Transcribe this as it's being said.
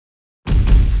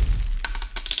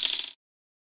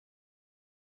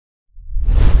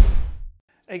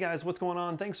Hey guys, what's going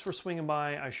on? Thanks for swinging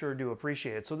by. I sure do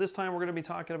appreciate it. So this time we're going to be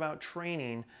talking about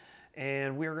training,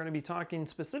 and we are going to be talking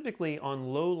specifically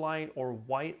on low light or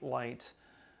white light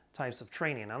types of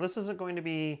training. Now this isn't going to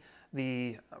be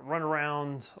the run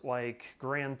around like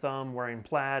Grand Thumb wearing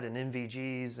plaid and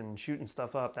NVGs and shooting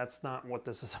stuff up. That's not what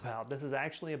this is about. This is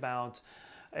actually about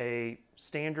a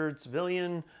standard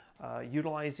civilian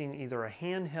utilizing either a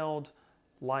handheld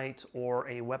light or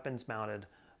a weapons mounted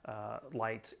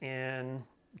light in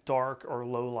dark or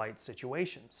low light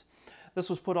situations. This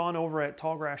was put on over at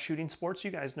Tallgrass Shooting Sports.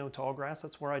 You guys know Tallgrass.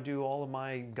 That's where I do all of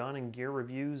my gun and gear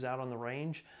reviews out on the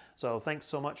range. So thanks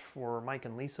so much for Mike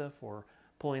and Lisa for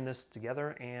pulling this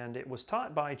together. And it was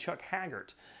taught by Chuck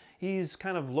Haggard. He's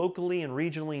kind of locally and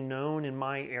regionally known in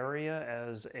my area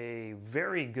as a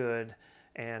very good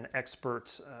and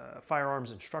expert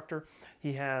firearms instructor.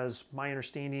 He has, my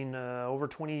understanding, over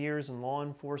 20 years in law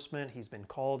enforcement. He's been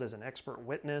called as an expert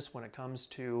witness when it comes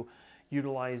to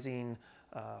utilizing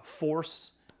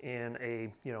force in a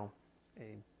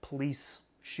police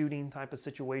shooting type of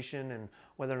situation, and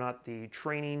whether or not the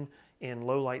training in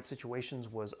low light situations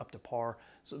was up to par.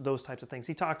 So those types of things.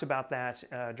 He talked about that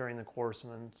during the course,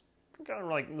 and then kind of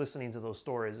like listening to those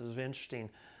stories. It was interesting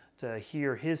to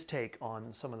hear his take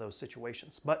on some of those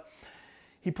situations. But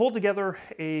he pulled together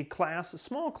a class, a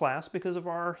small class, because of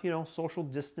our social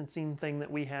distancing thing that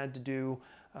we had to do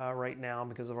right now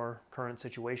because of our current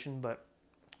situation. But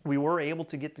we were able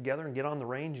to get together and get on the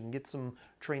range and get some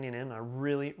training in. I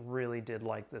really, really did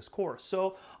like this course.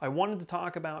 So I wanted to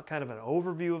talk about kind of an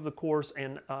overview of the course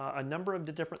and a number of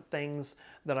the different things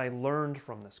that I learned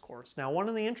from this course. Now, one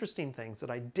of the interesting things that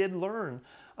I did learn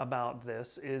about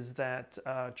this is that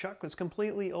Chuck was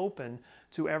completely open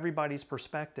to everybody's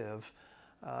perspective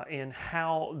in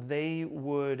how they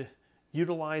would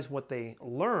utilize what they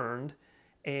learned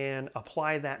and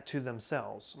apply that to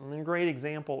themselves. And a great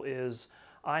example is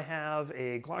I have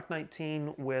a Glock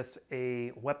 19 with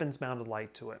a weapons mounted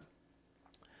light to it.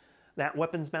 That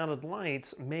weapons mounted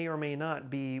light may or may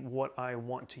not be what I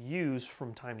want to use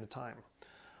from time to time.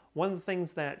 One of the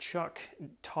things that Chuck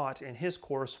taught in his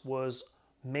course was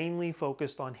mainly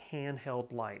focused on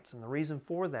handheld lights. And the reason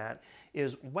for that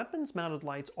is weapons mounted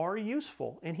lights are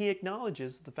useful, and he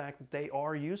acknowledges the fact that they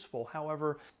are useful.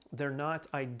 However, they're not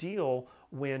ideal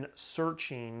when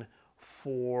searching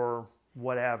for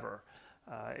whatever.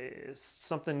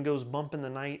 Something goes bump in the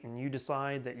night and you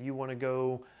decide that you want to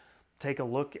go take a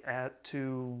look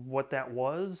to what that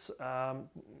was. A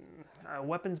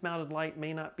weapons mounted light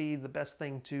may not be the best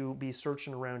thing to be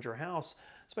searching around your house,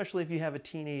 especially if you have a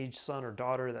teenage son or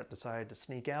daughter that decided to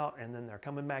sneak out and then they're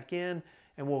coming back in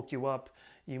and woke you up.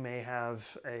 You may have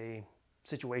a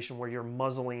situation where you're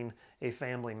muzzling a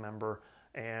family member,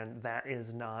 and that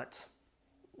is not,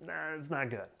 it's not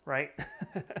good, right?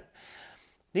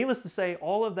 Needless to say,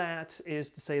 all of that is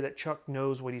to say that Chuck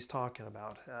knows what he's talking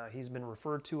about. He's been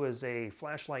referred to as a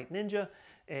flashlight ninja,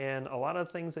 and a lot of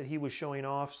the things that he was showing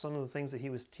off, some of the things that he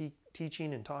was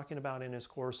teaching and talking about in his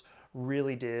course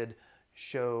really did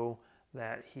show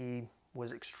that he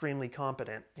was extremely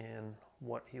competent in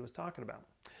what he was talking about.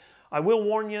 I will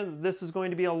warn you that this is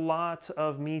going to be a lot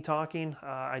of me talking.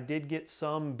 I did get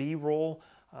some B-roll,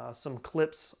 some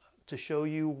clips to show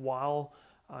you while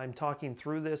I'm talking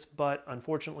through this, but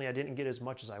unfortunately I didn't get as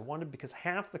much as I wanted because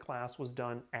half the class was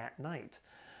done at night.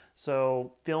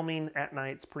 So filming at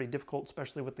night is pretty difficult,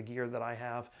 especially with the gear that I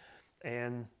have.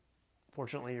 And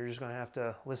fortunately, you're just going to have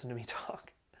to listen to me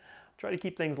talk. Try to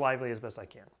keep things lively as best I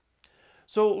can.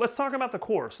 So let's talk about the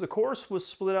course. The course was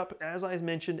split up, as I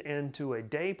mentioned, into a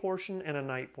day portion and a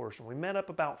night portion. We met up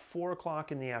about 4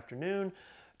 o'clock in the afternoon.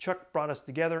 Chuck brought us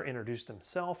together, introduced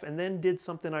himself, and then did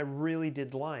something I really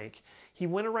did like. He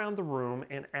went around the room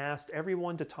and asked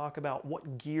everyone to talk about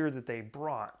what gear that they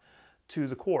brought to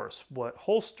the course. What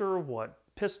holster, what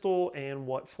pistol, and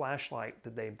what flashlight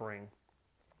did they bring.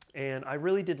 And I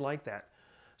really did like that,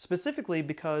 specifically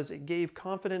because it gave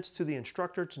confidence to the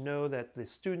instructor to know that the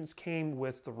students came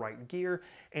with the right gear,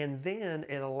 and then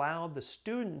it allowed the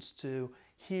students to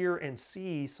hear and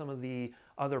see some of the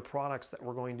other products that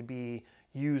were going to be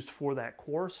used for that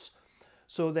course,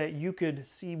 so that you could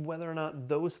see whether or not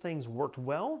those things worked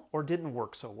well or didn't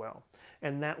work so well.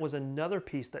 And that was another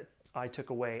piece that I took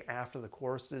away after the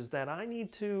course, is that I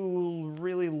need to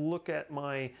really look at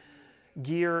my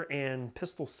gear and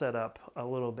pistol setup a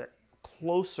little bit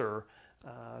closer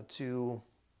to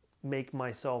make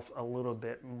myself a little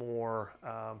bit more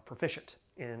proficient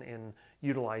in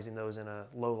utilizing those in a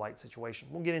low light situation.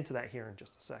 We'll get into that here in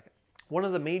just a second. One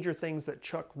of the major things that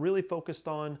Chuck really focused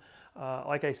on,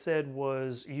 like I said,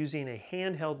 was using a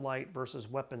handheld light versus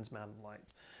weapons mounted light.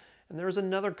 And there's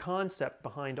another concept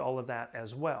behind all of that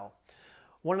as well.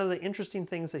 One of the interesting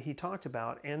things that he talked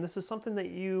about, and this is something that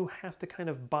you have to kind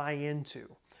of buy into,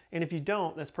 and if you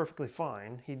don't, that's perfectly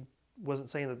fine. He wasn't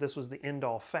saying that this was the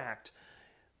end-all fact,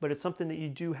 but it's something that you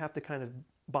do have to kind of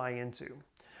buy into.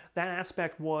 That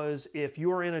aspect was, if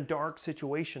you're in a dark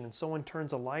situation and someone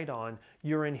turns a light on,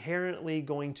 you're inherently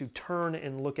going to turn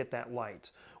and look at that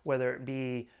light, whether it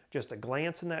be just a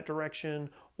glance in that direction,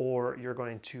 or you're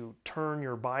going to turn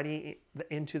your body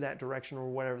into that direction, or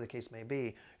whatever the case may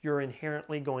be. You're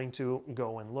inherently going to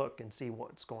go and look and see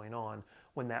what's going on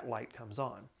when that light comes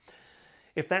on.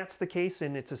 If that's the case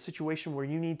and it's a situation where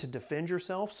you need to defend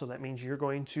yourself, so that means you're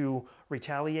going to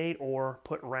retaliate or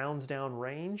put rounds down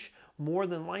range, more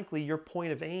than likely your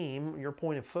point of aim, your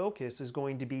point of focus is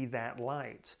going to be that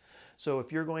light. So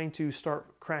if you're going to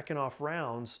start cracking off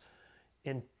rounds,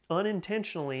 and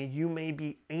unintentionally you may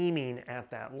be aiming at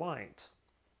that light.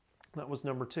 That was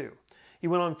number 2. He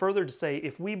went on further to say,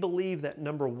 if we believe that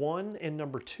number 1 and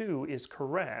number 2 is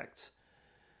correct,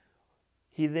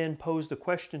 he then posed a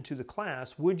question to the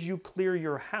class: would you clear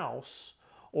your house,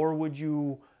 or would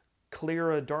you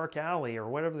clear a dark alley, or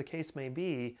whatever the case may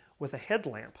be, with a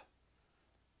headlamp,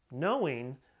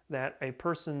 knowing that a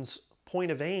person's point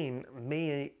of aim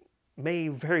may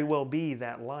very well be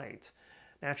that light?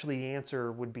 Naturally, the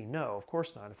answer would be no, of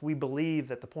course not. If we believe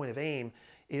that the point of aim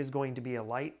is going to be a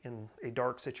light in a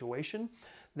dark situation,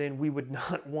 then we would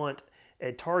not want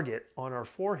a target on our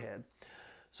forehead.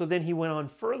 So then he went on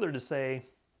further to say,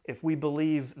 if we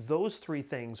believe those 3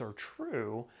 things are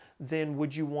true, then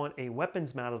would you want a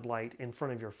weapons-mounted light in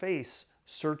front of your face,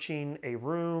 searching a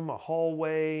room, a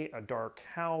hallway, a dark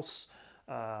house,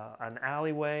 an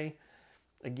alleyway?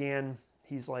 Again,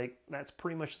 he's like, that's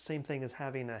pretty much the same thing as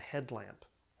having a headlamp.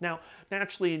 Now,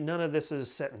 naturally, none of this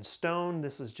is set in stone.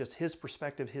 This is just his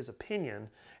perspective, his opinion,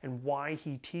 and why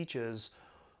he teaches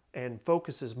and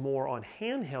focuses more on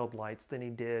handheld lights than he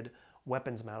did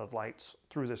weapons-mounted lights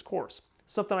through this course.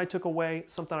 Something I took away,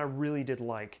 something I really did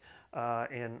like,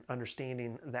 and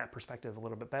understanding that perspective a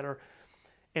little bit better.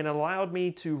 And it allowed me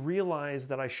to realize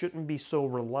that I shouldn't be so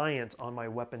reliant on my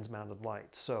weapons-mounted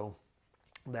lights. So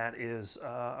that is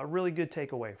a really good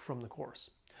takeaway from the course.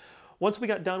 Once we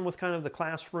got done with kind of the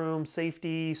classroom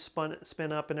safety,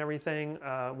 spin up and everything,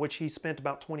 which he spent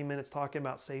about 20 minutes talking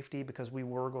about safety because we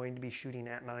were going to be shooting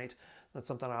at night. That's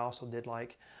something I also did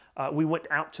like. We went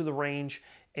out to the range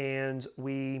and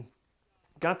we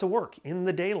got to work in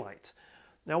the daylight.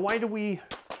 Now, why do we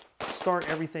start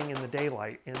everything in the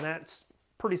daylight? And that's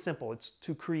pretty simple. It's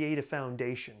to create a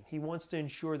foundation. He wants to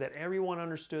ensure that everyone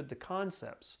understood the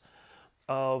concepts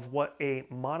of what a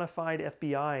modified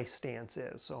FBI stance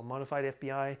is. So a modified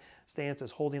FBI stance is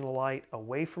holding a light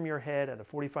away from your head at a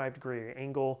 45-degree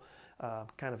angle,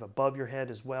 kind of above your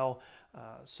head as well.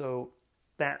 So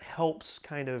that helps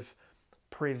kind of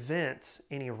prevent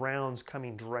any rounds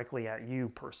coming directly at you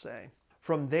per se.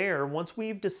 From there, once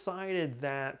we've decided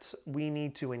that we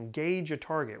need to engage a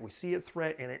target, we see a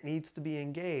threat and it needs to be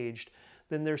engaged,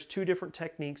 then there's 2 different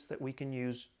techniques that we can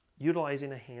use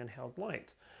utilizing a handheld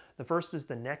light. The first is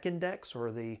the neck index,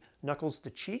 or the knuckles to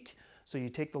cheek. So you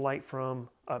take the light from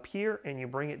up here and you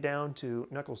bring it down to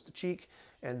knuckles to cheek,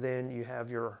 and then you have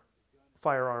your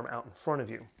firearm out in front of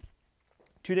you.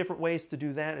 2 different ways to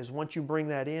do that is, once you bring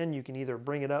that in, you can either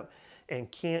bring it up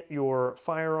and cant your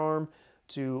firearm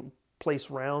to place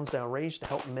rounds downrange to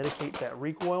help mitigate that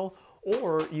recoil,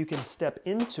 or you can step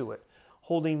into it,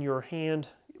 holding your hand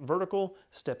vertical,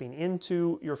 stepping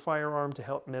into your firearm to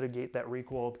help mitigate that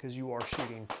recoil because you are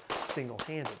shooting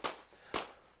single-handed.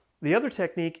 The other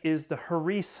technique is the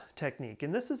Harisse technique,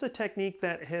 and this is a technique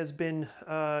that has been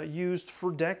used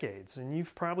for decades, and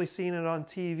you've probably seen it on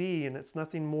TV, and it's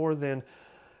nothing more than,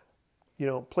 you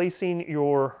know, placing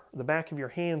the back of your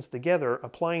hands together,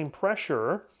 applying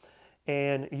pressure,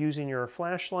 and using your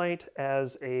flashlight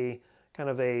as a kind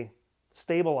of a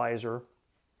stabilizer,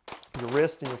 your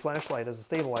wrist and your flashlight as a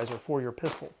stabilizer for your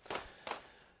pistol.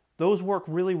 Those work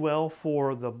really well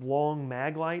for the long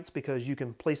mag lights because you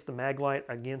can place the mag light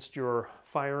against your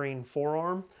firing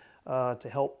forearm to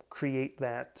help create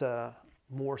that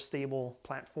more stable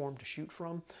platform to shoot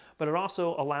from. But it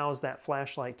also allows that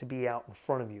flashlight to be out in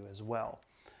front of you as well.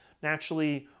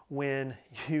 Naturally, when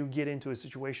you get into a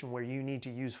situation where you need to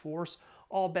use force,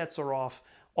 all bets are off.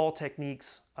 All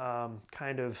techniques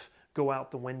kind of go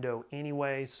out the window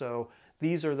anyway. So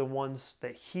these are the ones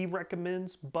that he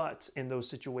recommends, but in those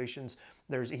situations,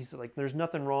 he's like, there's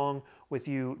nothing wrong with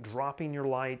you dropping your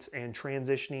lights and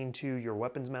transitioning to your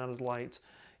weapons-mounted lights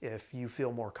if you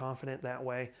feel more confident that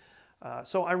way.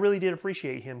 So I really did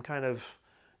appreciate him kind of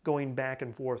going back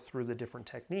and forth through the different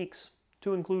techniques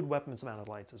to include weapons mounted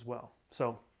lights as well.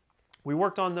 So we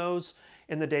worked on those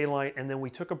in the daylight, and then we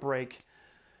took a break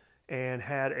and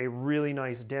had a really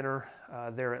nice dinner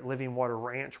there at Living Water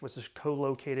Ranch, which is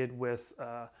co-located with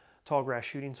Tallgrass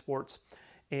Shooting Sports.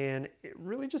 And it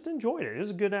really just enjoyed it. It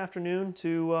was a good afternoon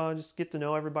to just get to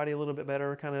know everybody a little bit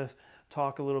better, kind of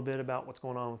talk a little bit about what's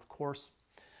going on with the course.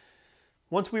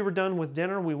 Once we were done with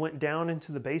dinner, we went down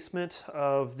into the basement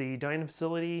of the dining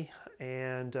facility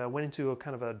and went into a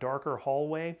kind of a darker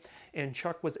hallway. And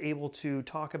Chuck was able to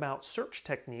talk about search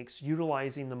techniques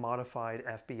utilizing the modified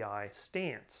FBI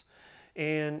stance.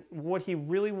 And what he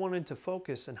really wanted to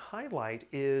focus and highlight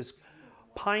is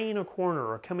pieing a corner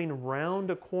or coming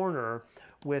around a corner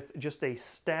with just a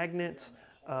stagnant,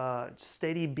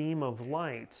 steady beam of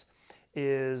light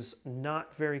is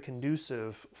not very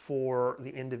conducive for the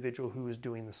individual who is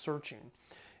doing the searching.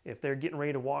 If they're getting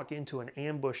ready to walk into an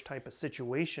ambush type of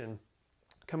situation,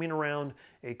 coming around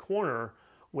a corner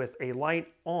with a light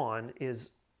on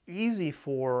is easy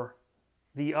for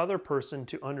the other person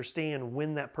to understand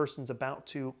when that person's about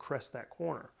to crest that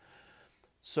corner.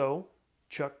 So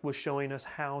Chuck was showing us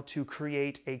how to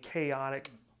create a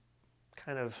chaotic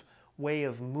kind of way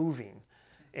of moving.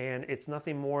 And it's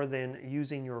nothing more than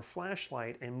using your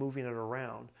flashlight and moving it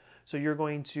around. So you're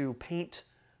going to paint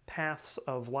paths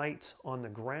of light on the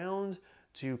ground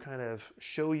to kind of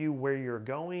show you where you're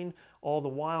going. All the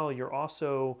while you're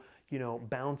also,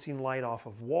 bouncing light off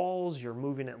of walls. You're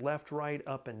moving it left, right,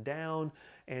 up and down,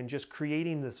 and just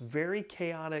creating this very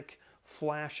chaotic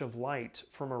flash of light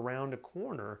from around a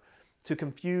corner to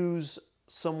confuse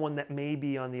someone that may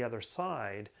be on the other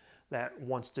side that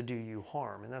wants to do you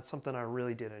harm. And that's something I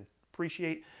really did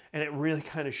appreciate. And it really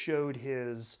kind of showed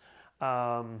his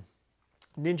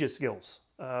ninja skills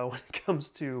when it comes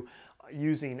to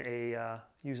using a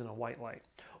white light.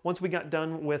 Once we got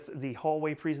done with the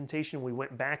hallway presentation, we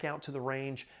went back out to the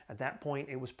range. At that point,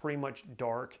 it was pretty much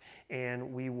dark,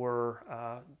 and we were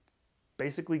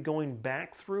basically going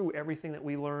back through everything that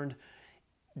we learned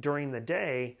during the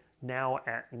day, now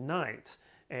at night.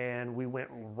 And we went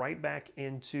right back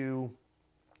into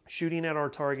shooting at our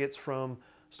targets from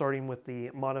starting with the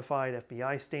modified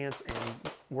FBI stance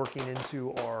and working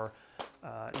into our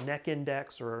neck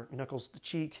index or knuckles to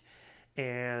cheek,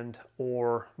 and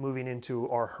or moving into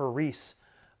our Harisse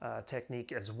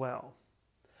technique as well.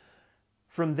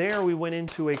 From there, we went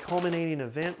into a culminating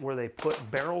event where they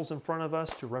put barrels in front of us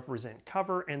to represent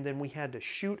cover, and then we had to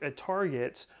shoot a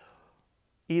target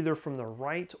either from the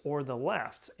right or the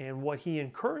left. And what he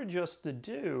encouraged us to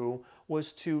do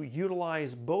was to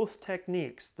utilize both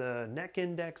techniques, the neck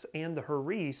index and the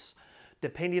Harisse,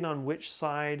 depending on which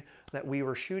side that we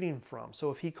were shooting from.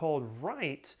 So if he called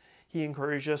right, he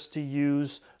encouraged us to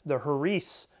use the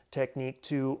Harisse technique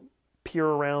to peer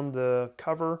around the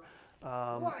cover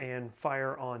and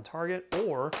fire on target,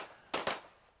 or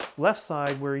left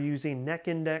side, we're using neck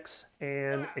index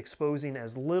and exposing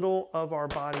as little of our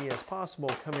body as possible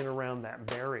coming around that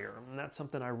barrier. And that's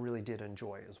something I really did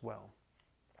enjoy as well.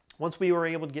 Once we were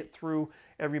able to get through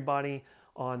everybody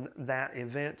on that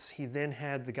event, he then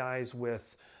had the guys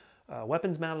with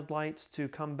weapons mounted lights to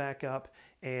come back up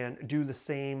and do the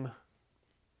same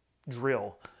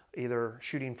drill, either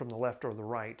shooting from the left or the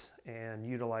right and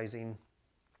utilizing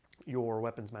your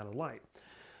weapons mounted light.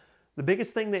 The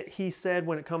biggest thing that he said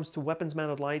when it comes to weapons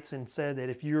mounted lights, and said that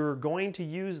if you're going to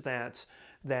use that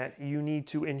you need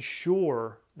to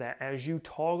ensure that as you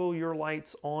toggle your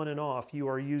lights on and off, you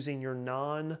are using your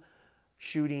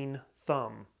non-shooting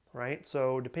thumb, right?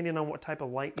 So depending on what type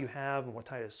of light you have and what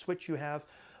type of switch you have,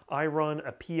 I run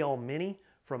a PL Mini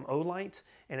from Olight,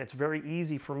 and it's very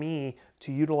easy for me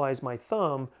to utilize my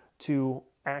thumb to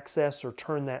access or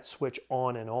turn that switch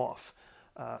on and off.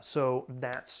 So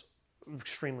that's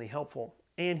extremely helpful.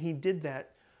 And he did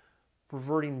that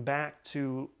reverting back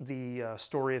to the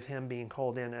story of him being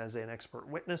called in as an expert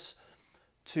witness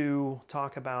to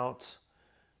talk about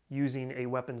using a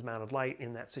weapons mounted light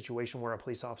in that situation where a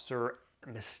police officer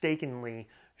mistakenly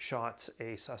shot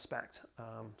a suspect.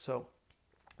 So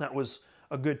that was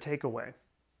a good takeaway.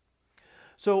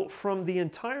 So from the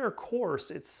entire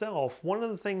course itself, one of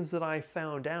the things that I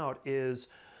found out is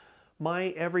my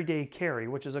everyday carry,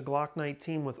 which is a Glock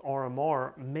 19 with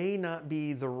RMR, may not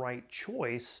be the right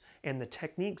choice, and the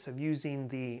techniques of using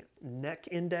the neck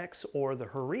index or the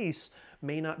Harisse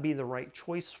may not be the right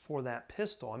choice for that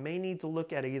pistol. I may need to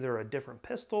look at either a different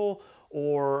pistol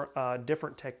or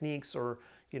different techniques, or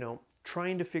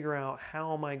trying to figure out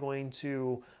how am I going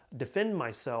to defend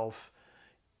myself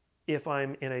if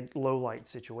I'm in a low light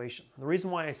situation. The reason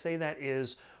why I say that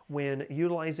is when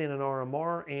utilizing an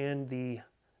RMR and the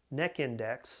neck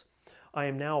index, I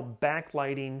am now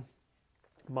backlighting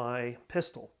my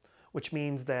pistol, which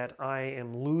means that I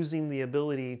am losing the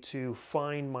ability to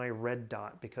find my red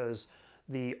dot because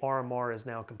the RMR is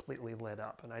now completely lit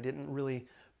up, and I didn't really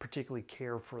particularly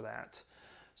care for that.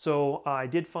 So I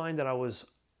did find that I was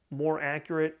more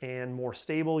accurate and more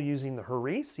stable using the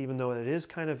Haris, even though it is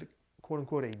kind of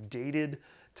quote-unquote a dated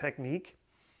technique.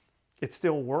 It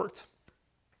still worked,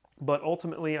 but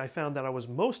ultimately I found that I was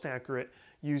most accurate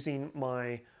using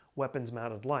my weapons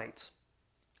mounted lights.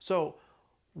 So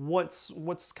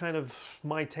what's kind of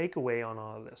my takeaway on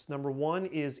all of this? Number one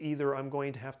is either I'm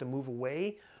going to have to move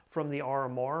away from the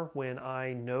RMR when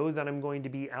I know that I'm going to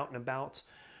be out and about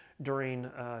during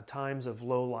times of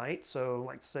low light. So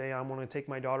like say I want to take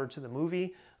my daughter to the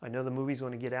movie. I know the movie's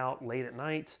going to get out late at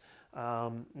night.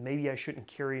 Maybe I shouldn't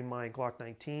carry my Glock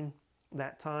 19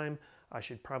 that time. I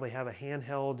should probably have a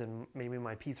handheld and maybe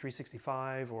my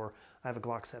P365, or I have a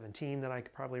Glock 17 that I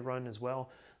could probably run as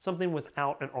well. Something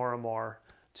without an RMR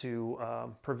to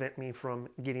prevent me from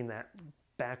getting that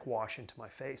backwash into my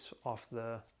face off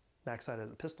the backside of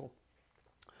the pistol.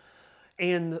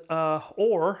 And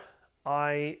or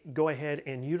I go ahead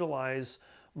and utilize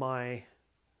my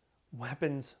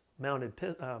weapons mounted,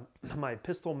 my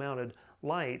pistol mounted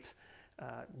light,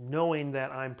 knowing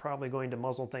that I'm probably going to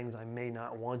muzzle things I may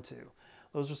not want to.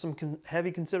 Those are some heavy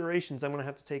considerations I'm going to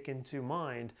have to take into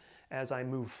mind as I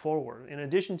move forward. In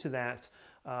addition to that,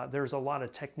 there's a lot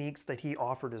of techniques that he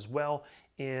offered as well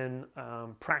in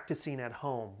practicing at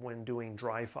home when doing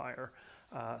dry fire.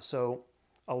 So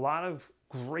a lot of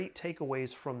great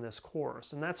takeaways from this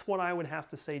course, and that's what I would have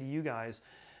to say to you guys.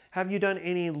 Have you done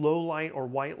any low light or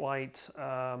white light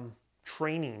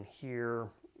training here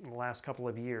in the last couple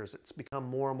of years? It's become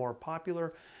more and more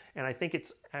popular, and I think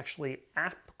it's actually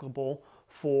applicable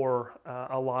for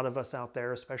a lot of us out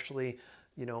there, especially,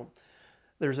 you know,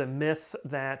 there's a myth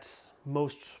that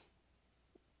most,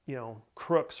 you know,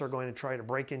 crooks are going to try to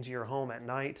break into your home at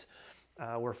night.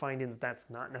 We're finding that that's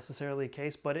not necessarily the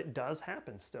case, but it does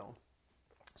happen still.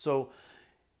 So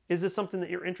is this something that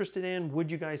you're interested in?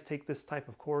 Would you guys take this type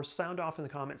of course? Sound off in the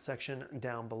comment section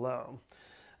down below.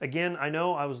 Again, I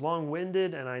know I was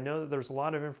long-winded and I know that there's a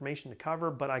lot of information to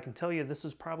cover, but I can tell you this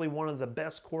is probably one of the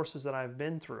best courses that I've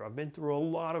been through. I've been through a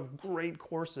lot of great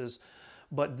courses,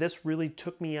 but this really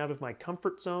took me out of my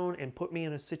comfort zone and put me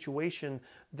in a situation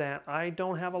that I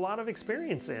don't have a lot of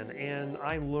experience in, and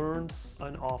I learned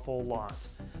an awful lot.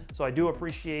 So I do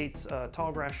appreciate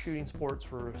Tallgrass Shooting Sports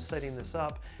for setting this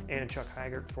up, and Chuck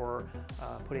Haggard for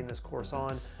putting this course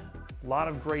on. A lot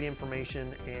of great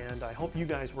information, and I hope you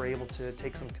guys were able to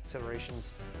take some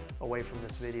considerations away from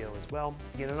this video as well.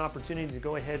 Get an opportunity to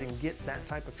go ahead and get that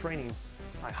type of training.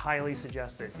 I highly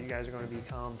suggest it. You guys are going to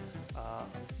become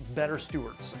better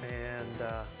stewards and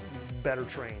better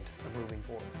trained moving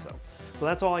forward. So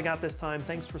that's all I got this time.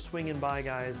 Thanks for swinging by,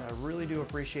 guys. I really do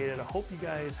appreciate it. I hope you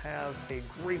guys have a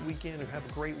great weekend and have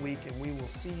a great week, and we will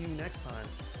see you next time.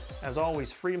 As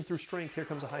always, freedom through strength. Here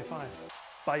comes a high five.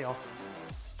 Bye, y'all.